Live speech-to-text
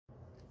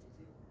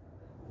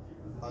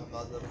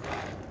another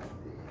friend.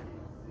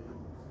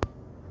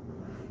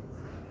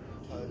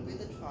 Toby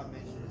the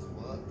transmission is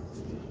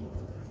working.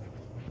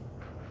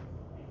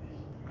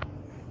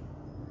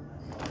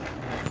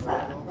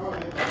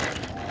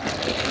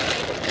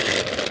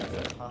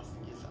 The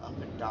passengers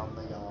up and down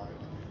the yard.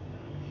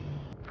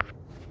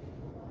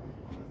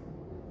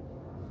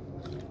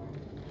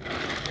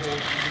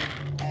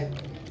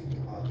 Everything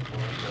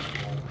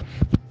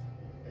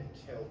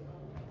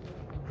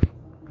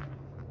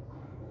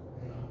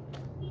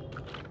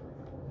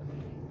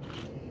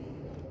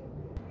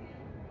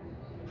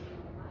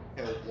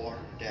until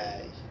one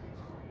day.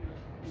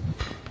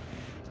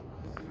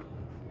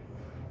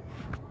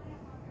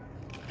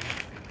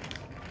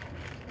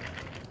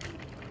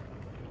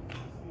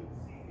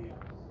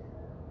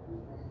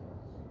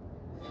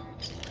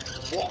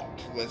 What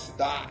was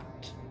that?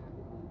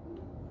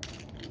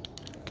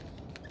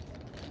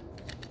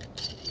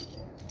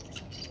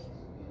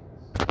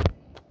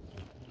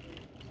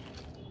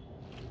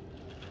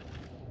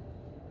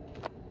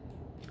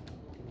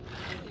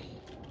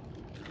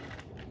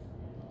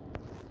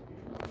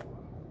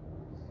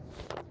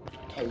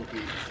 Toby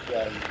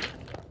explained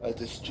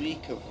as a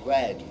streak of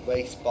red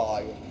raced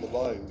by on the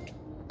road.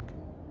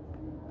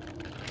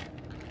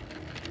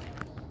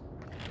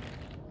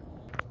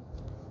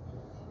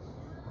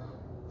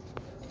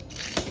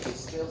 He was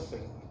still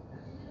thinking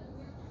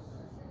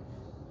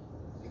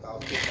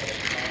about this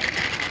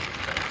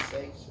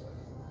conversation.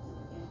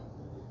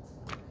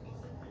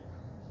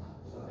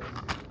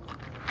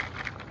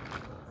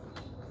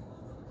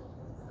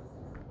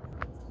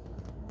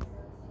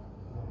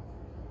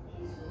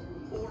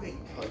 Morning,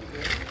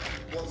 Toby.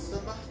 What's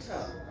the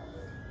matter?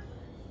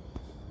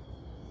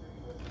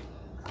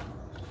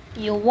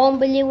 You won't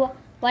believe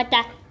what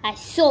I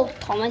saw,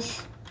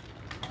 Thomas.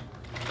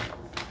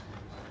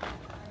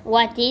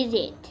 What is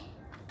it?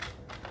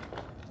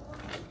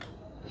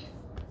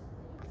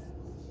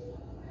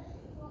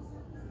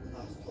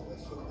 Asked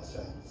Thomas from the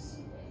fence.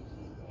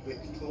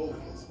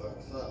 Victoria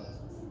spoke first.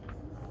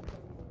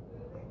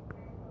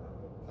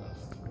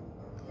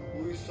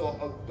 We saw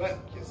a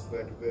reckless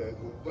red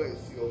vehicle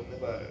racing on the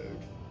road,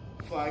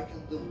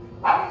 frightened the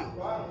wheels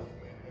off me.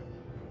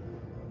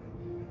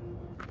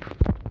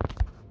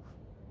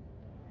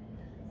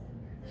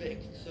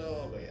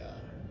 Victoria,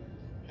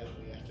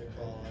 Henrietta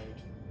cried.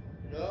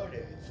 No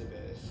need to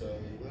be so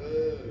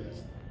rude.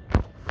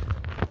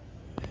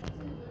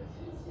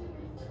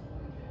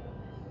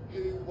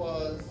 Who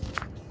was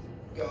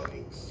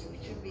going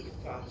suitably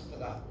fast for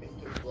that bit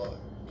of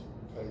road?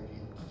 Toby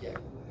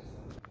interjected.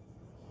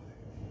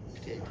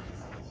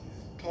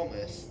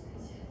 Thomas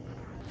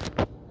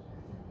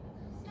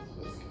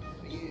was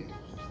confused.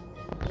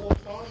 What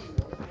are you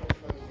on,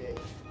 Toby?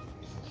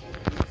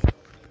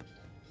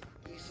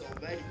 He saw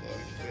red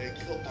road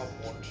vehicle and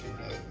wanted to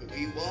know who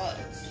he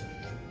was.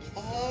 Oh,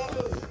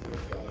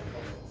 replied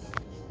Thomas.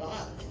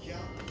 That's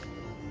Jack.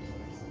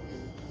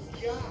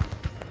 Who's Jack?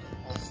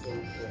 Asked all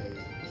three.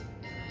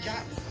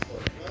 Jack's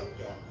son, no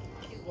Jack.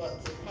 He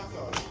works at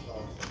Packard's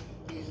club.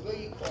 He's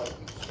really quite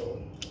useful.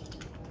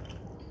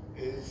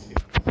 Who's he?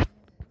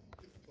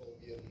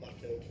 Victoria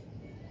muttered.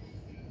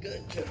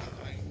 Good to know,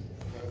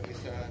 Toby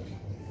said.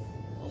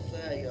 I'll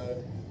say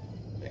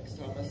next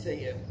time I see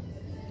him.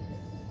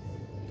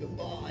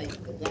 Goodbye.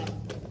 With that,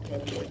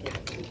 Toby went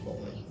off to his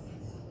boy.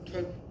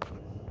 Toby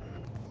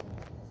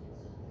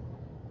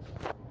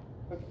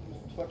was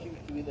trudging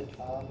through the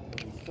town when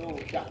he saw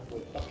Jack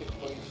with a bucket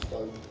full of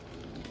stone.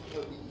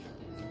 Toby kept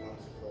his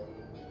mouth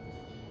closed.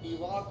 He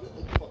arrived at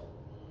the top.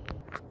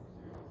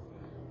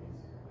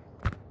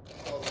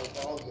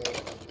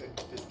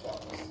 His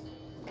box.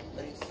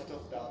 Then he set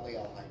off down the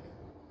line.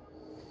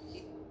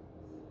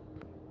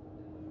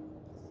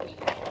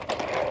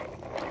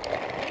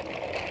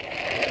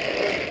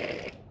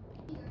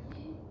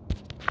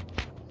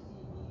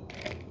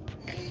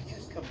 He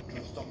just come to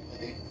a stop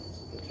within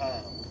the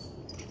town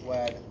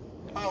when,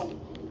 oh,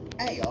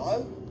 heyo,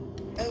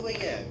 who are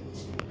you?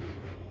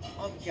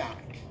 I'm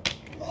Jack.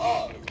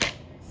 Oh,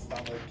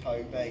 stammered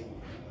Toby.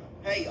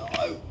 Heyo,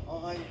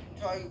 I'm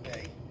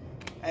Toby.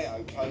 Heyo,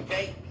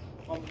 Toby.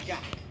 I'm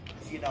Jack,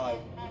 as you know.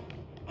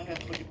 I'm going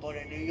to put you on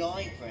a new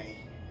library.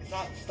 Is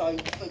that stone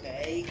for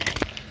me?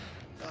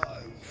 No,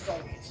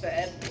 sorry, it's for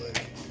Edward.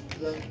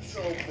 The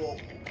sure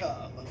walk will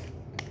come,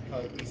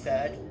 Toby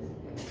said,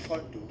 and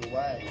trundled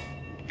away.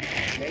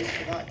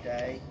 Later that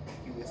day,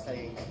 he was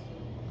saying,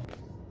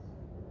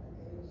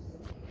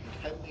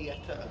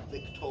 Henrietta and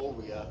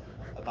Victoria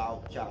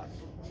about Jack.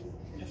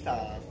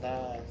 Sounds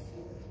nice,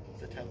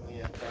 said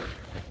Henrietta.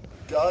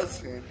 Does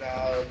he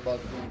now,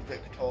 mumbled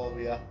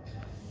Victoria.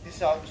 He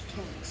sounds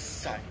too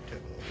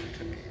excitable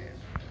to me.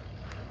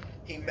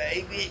 He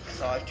may be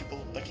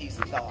excitable, but he's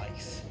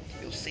nice.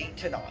 You'll see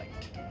tonight.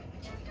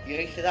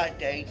 Later that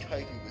day,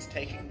 Toby was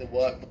taking the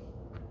work.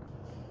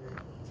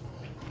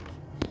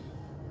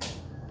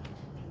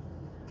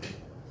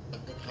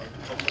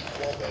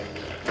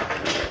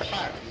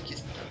 Apparently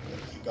just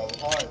to go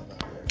home.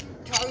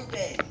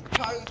 Toby,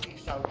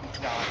 shouted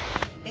Jack.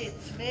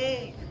 It's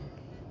me.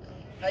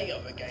 Hey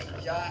up again,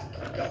 Jack.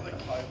 Going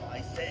home,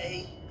 I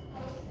see.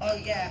 Oh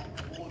yeah,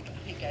 we'll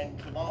be again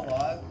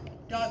tomorrow.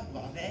 Don't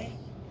worry.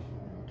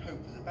 Toby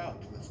was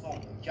about to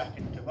respond when Jack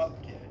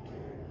interrupted.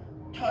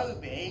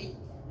 Toby,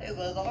 who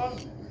are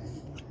those?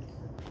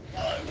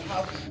 Oh,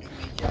 how do you do,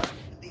 Jack?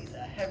 These are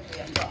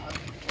Henrietta and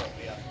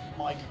Victoria,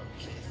 my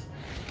coaches.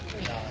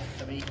 Nice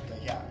to meet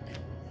you, Jack.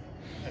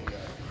 Hey,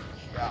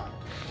 Jack,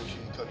 what are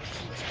you coaches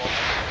to respond?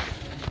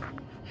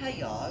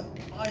 Hey, I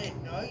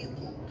didn't know you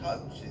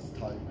brought coaches,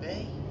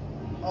 Toby.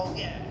 Oh,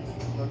 yes,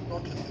 but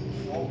not as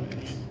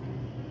sorry.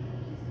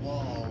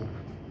 Whoa.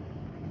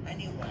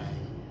 Anyway,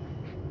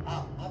 I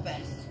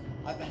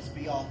best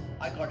be off.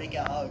 I gotta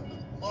get home.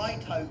 Bye,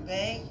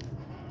 Toby.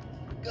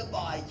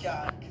 Goodbye,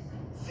 Jack.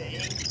 See,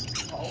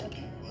 told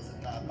you it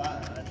wasn't that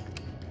bad.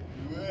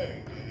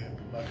 Really,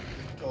 but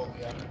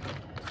Victoria.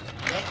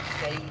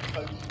 Next day,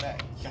 Toby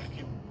met Jack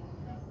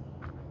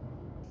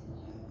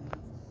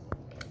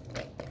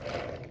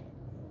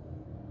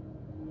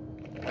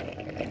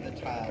in the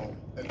town.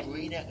 A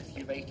green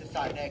excavator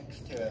sat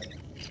next to him.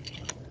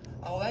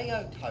 Oh,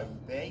 heyo,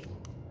 Toby.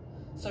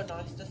 So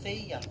nice to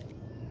see you.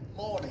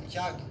 Morning,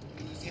 Jack.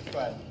 Who's your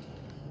friend?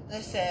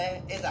 This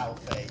here is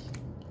Alfie.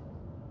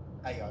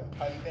 Heyo,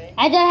 Toby.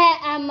 I don't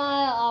have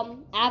my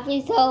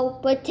Alfie, so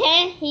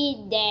pretend he's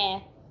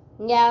there.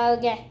 Yeah,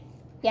 okay.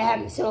 Get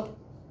him so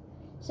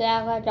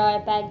I can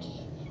drive back.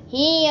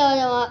 He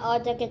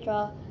on the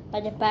control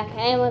of the back,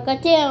 and we'll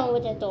continue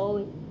with the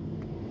story.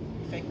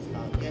 Thanks,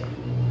 Matthew.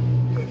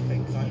 Good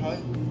things, I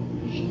hope.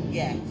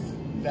 Yes,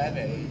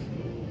 very.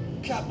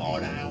 Come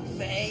on,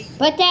 Alfie.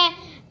 But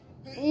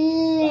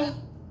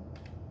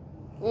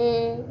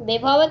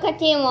before we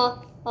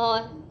continue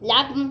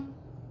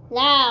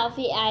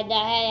Alfie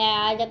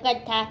ada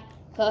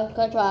kata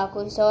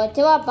control so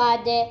coba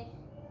pada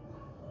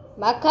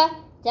maka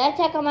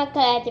jangan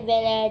maka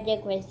bela de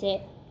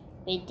queste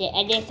with the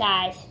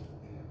exercise.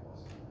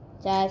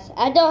 Just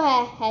I don't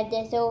have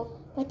this so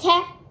but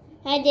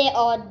had it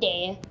all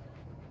day.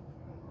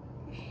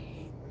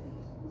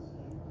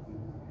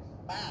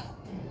 Wow,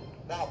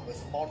 that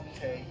was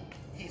Monty.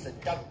 He's a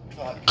dump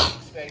truck,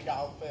 explained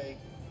Alfie.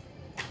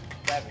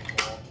 Very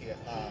naughty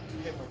at that.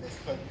 Him and his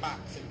friend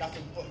Max in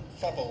nothing but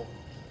trouble,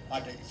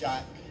 added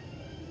Jack.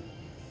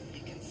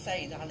 You can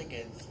say that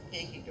again.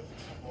 Speaking of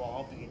trouble,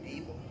 I'll be in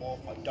even more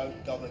if I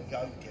don't go and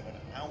go given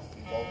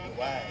Alfie rolled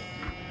away.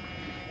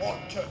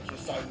 What took you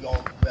so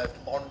long, Rev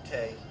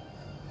Monty?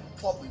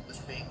 Probably was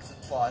being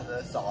surprised at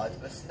the size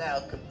of a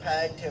snail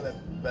compared to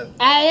him, Rev.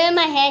 I have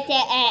my head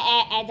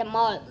at the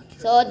mall,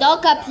 so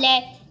don't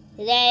complain.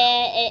 The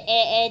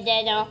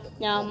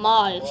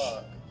malls.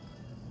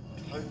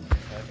 Hope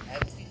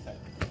everything.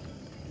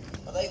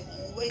 Are they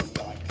always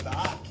like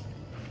that?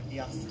 He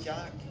asked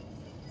Jack.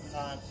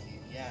 Sadly,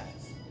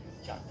 yes,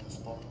 Jack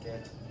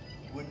responded.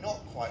 We're not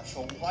quite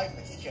sure why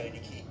Miss Jenny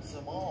keeps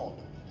them on.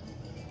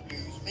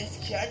 Who's Miss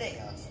Jenny?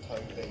 Asked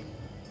Toby.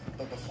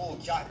 But before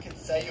Jack could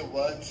say a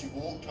word, she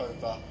walked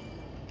over.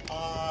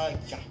 Ah,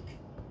 Jack,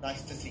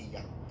 nice to see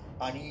you.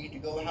 I need to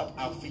go help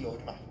Alfie or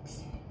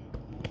Max.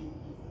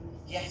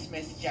 Yes,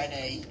 Miss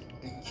Jenny.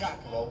 And Jack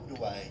rolled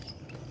away,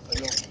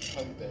 along with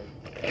Toby.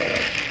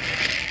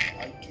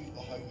 I do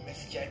hope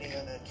Miss Jenny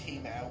and her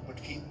team out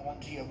would keep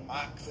Monty and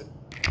Max and...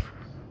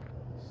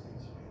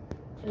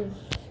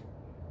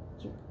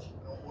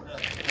 Order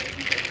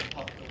Toby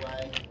puffed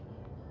away.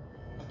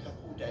 A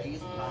couple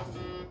days passed.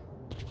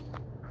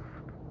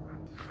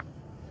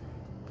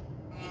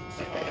 Each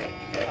time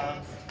he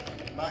passed,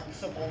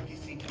 Max and Monty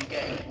seemed to be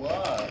getting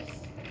worse.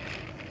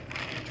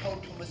 He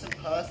told Thomas and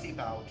Percy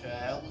about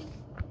it.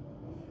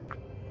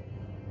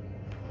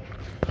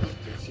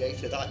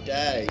 Later that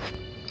day.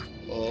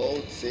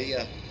 Oh, see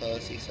ya,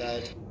 Percy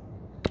said.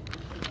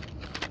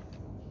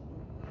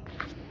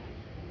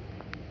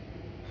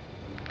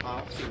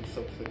 I've seen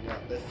something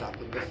like this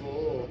happen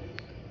before.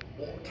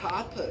 What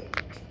happened?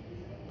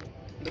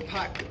 The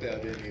pack were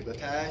building new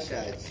repair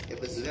sheds.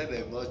 It was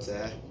very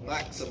muddy.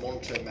 Max and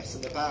Monty were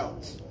messing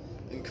about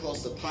and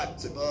caused the pack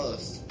to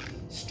burst,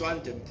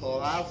 stranding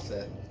poor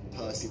Alfie,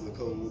 Percy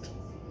recalled.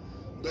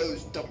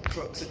 Those dump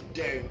trucks are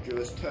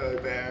dangerous,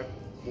 Toby,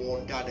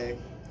 warned Danny.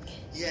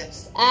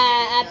 Yes.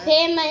 I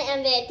pay my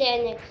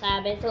invitation in the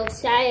club, and so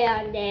sorry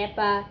on there,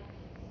 but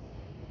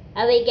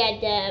I will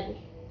get the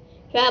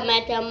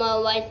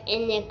drama was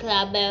in the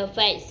club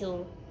fight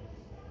soon.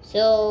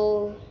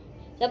 So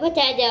put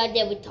that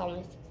there with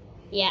Thomas.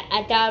 Yeah,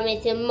 I thought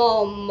it's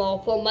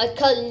more for my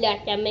color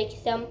that makes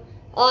some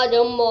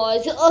other more.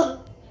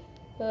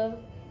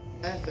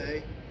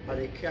 Effie, and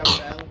he came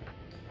down.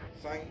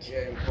 Thank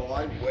you, but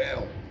I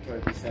will,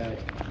 Toby said,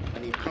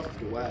 and he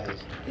puffed away.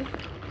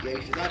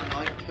 Later that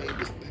night, Toby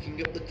was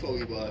picking up the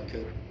quarry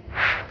worker.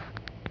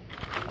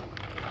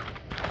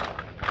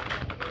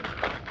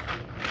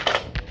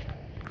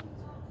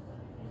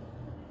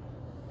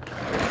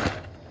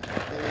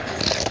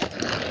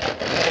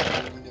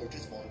 We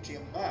noticed Monty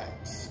and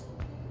Max.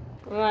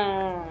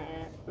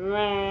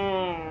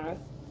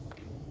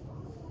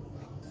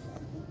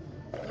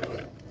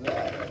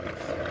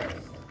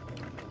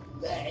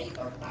 They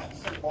are Max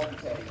and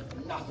Monty,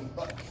 nothing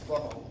but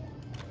trouble.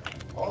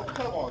 Oh,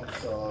 come on,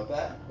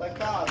 Sorbet, they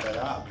can't be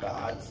that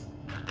bad.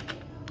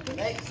 The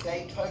next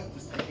day, Toad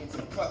was taking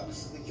some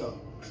trucks to the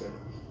junction.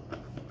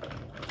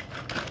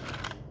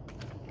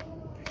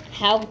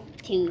 How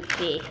to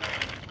be.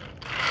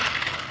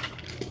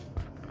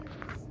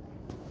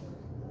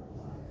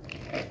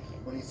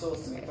 When he saw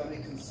something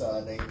very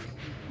concerning,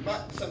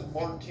 Max and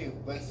Monty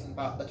were racing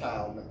about the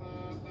town.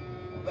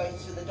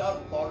 Race to the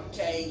dump,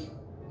 Monty!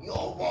 You're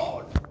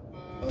one!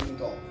 Only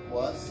got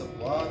worse and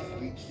worse,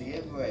 reached the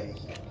every.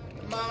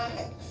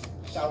 Max!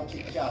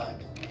 Shouted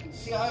Jack.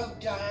 Slow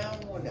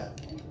down!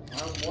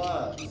 And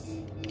worse.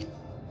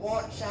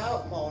 Watch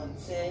out,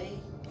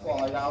 Monty!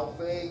 Cried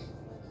Alfie.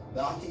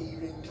 That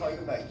evening,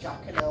 Toad met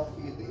Jack and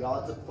Alfie at the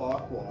yards of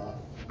Farquhar.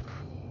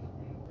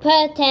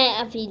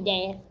 Pretend every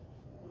day.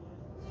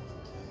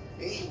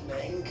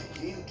 Evening,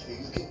 you two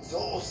look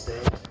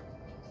exhausted.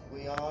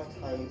 We are,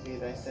 Toby,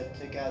 they said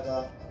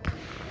together.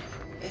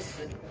 It's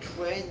the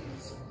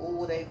twins.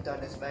 All they've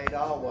done is made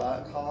our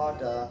work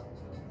harder.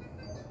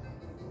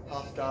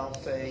 Puffed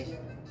Alfie.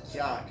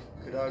 Jack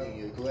could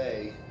only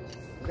agree.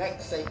 The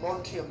next day,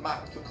 Monty and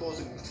Max were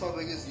causing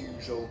trouble as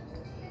usual.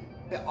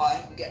 But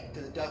I can get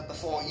to the dump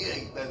before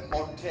you, then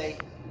Monty.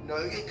 No,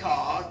 you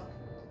can't.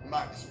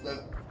 Max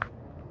wrote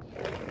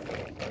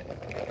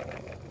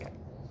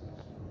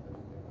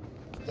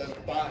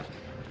back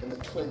and the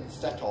twins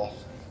set off.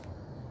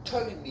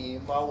 Tony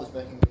meanwhile was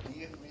making the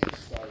dear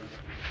slow.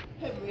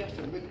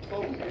 Henrietta and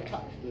Victoria were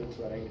attached to the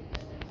train,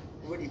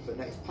 ready for the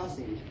next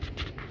passage.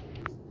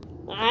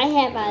 I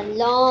have a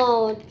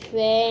long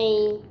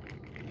train.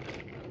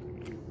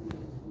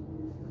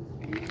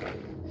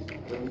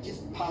 When we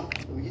just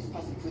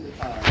passing through the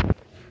town.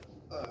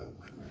 Oh,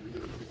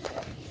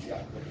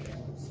 yeah,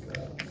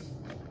 skirts.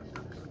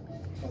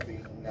 Probably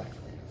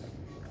nothing.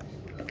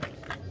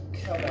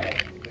 Come on,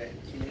 Rick,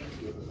 you need to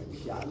give them a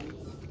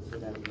chance,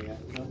 said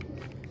Henrietta.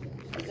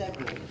 As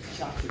everyone was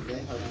chatting, they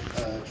heard an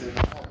urgent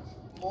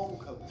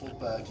honk for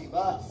Bertie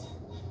Bus.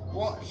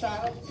 Watch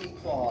out, he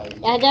cried.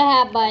 I don't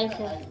have Max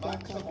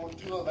bicycles.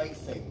 onto a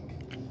racing.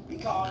 You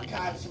can't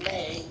catch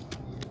me,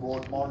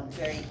 roared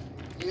Monty.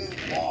 You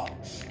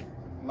watch.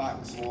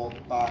 Max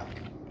walked back.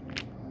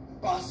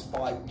 Bus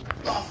by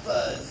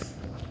buffers!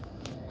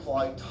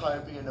 Cried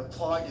Toby and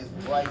applied his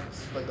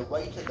brakes, but the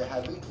weight of the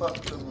heavy truck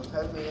with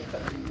Henrietta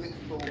and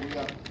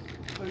Victoria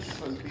pushed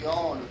Toby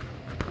on.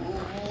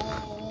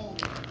 Ooh,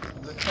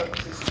 the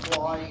coaches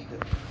cried.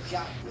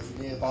 Jack was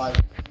nearby.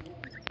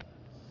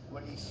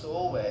 When he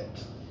saw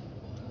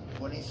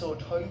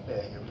Toby,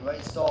 he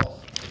raced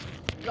off.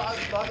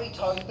 Don't worry,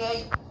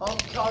 Toby, I'm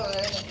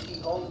coming, he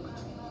honked.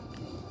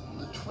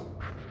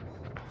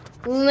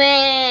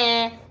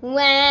 Wah.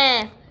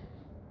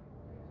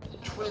 The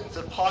twins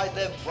applied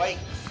their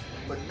brakes,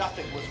 but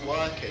nothing was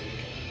working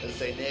as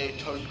they neared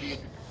Toby.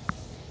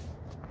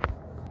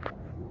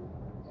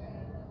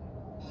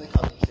 The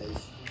coaches.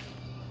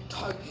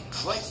 Toby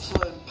braced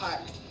for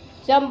impact.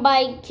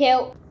 Somebody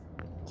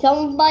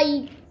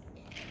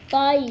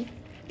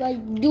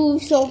do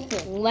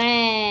something.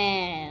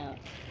 Wow.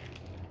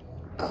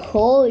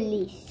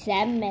 Holy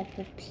summer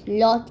for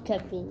plot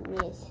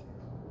convenience.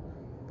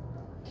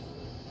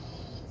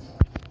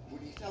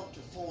 When he felt a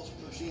force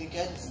pushing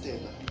against him,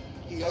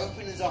 he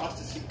opened his eyes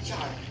to see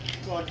Jack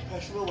trying to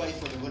push him away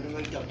from the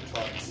runaway dump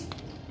trucks.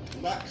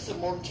 Max and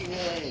Monty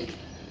neared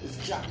as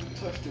Jack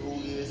pushed with all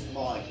his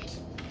might.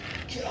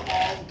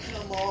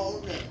 Come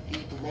on,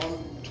 he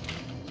groaned.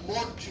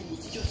 Monty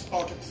was just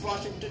about to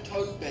crash into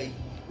Toby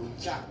when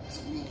Jack's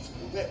wheels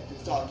ripped and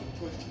started to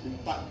push him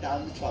back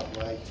down the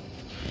truckway.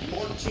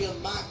 Monty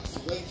and Max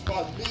raced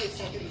by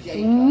milliseconds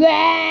later.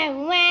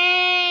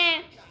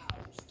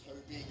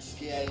 Toby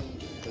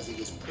exclaimed as he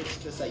was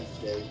pushed to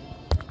safety. It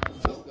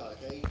felt like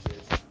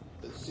ages,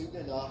 but soon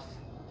enough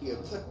he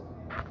had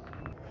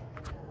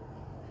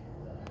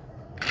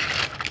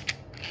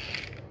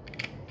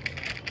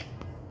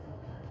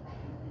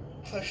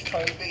pushed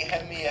Toby,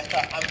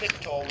 Henrietta and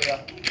Victoria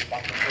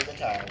back into the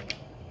town.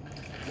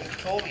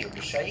 Victoria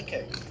was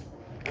shaking.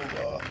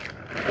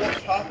 What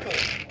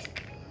happened?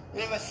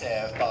 We were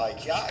saved by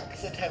Jack,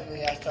 said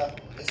Henrietta,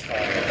 as far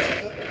as she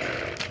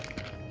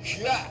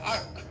could.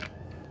 Jack!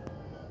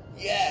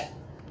 Yeah.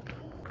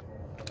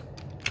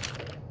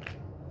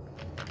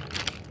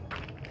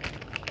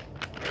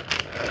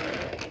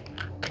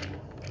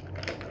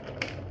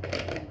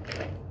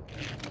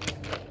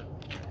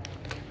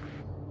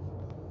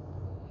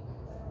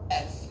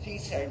 Yes, he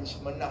saved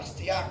from a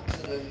nasty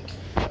accident,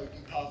 Toby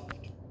puffed.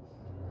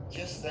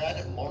 Just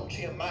then,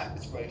 Monty and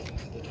Max raced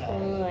into the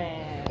town,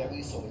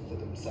 very sorry for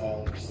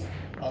themselves.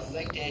 As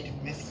they did,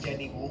 Miss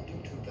Jenny walked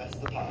in to address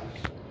the pack.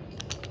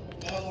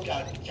 Well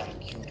done, Jack,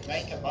 you'd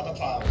make a mother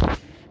proud.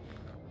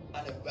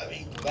 And a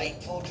very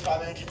grateful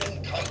Trammington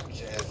and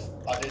coaches,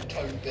 added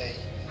Toby.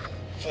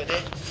 For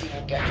this, you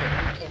will get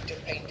a coat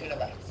of paint and a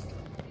vest,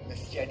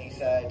 Miss Jenny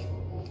said.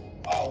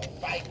 Oh,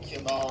 thank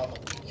you, Mom,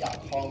 Jack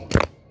honked.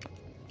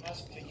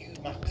 As for you,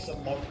 Max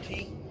and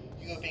Monty,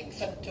 you are being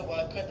sent to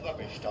work at the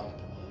rubbish dump.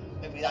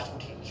 Maybe that'll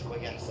teach you a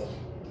lesson.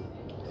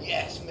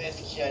 Yes,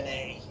 Miss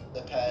Jenny,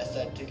 the pair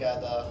said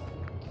together.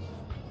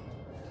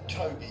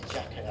 Toby,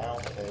 Jack and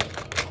Alfie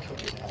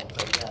couldn't help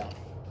but laugh.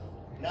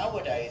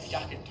 Nowadays,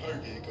 Jack and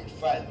Toby are good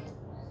friends.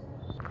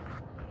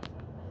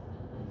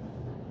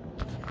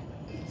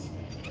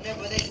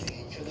 Never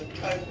listening to the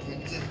Toby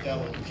and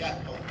Cisco and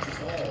Jack Box's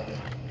horn.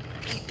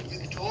 Even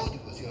Victoria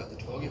was here at the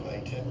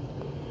toilet.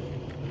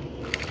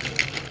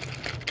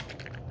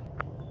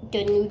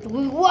 The news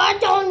we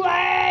want on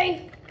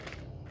way.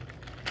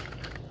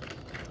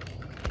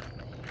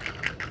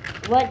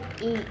 What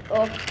eat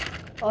or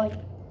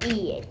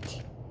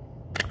eat?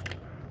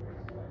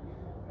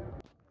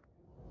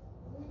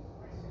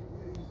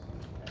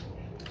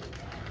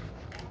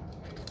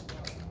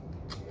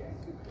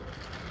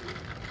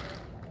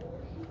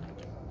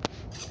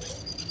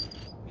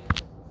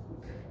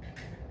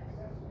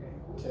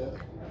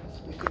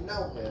 You can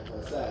now hear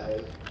her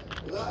say,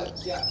 that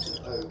a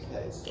Jackson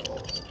OK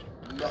song,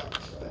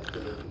 much better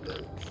than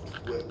those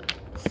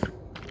twins.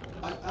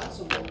 And add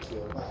someone to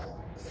your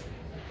max,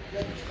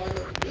 then try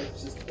not to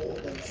just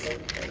taught them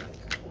something.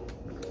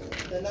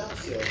 They're now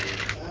serving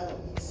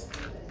pounds.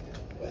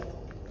 Well.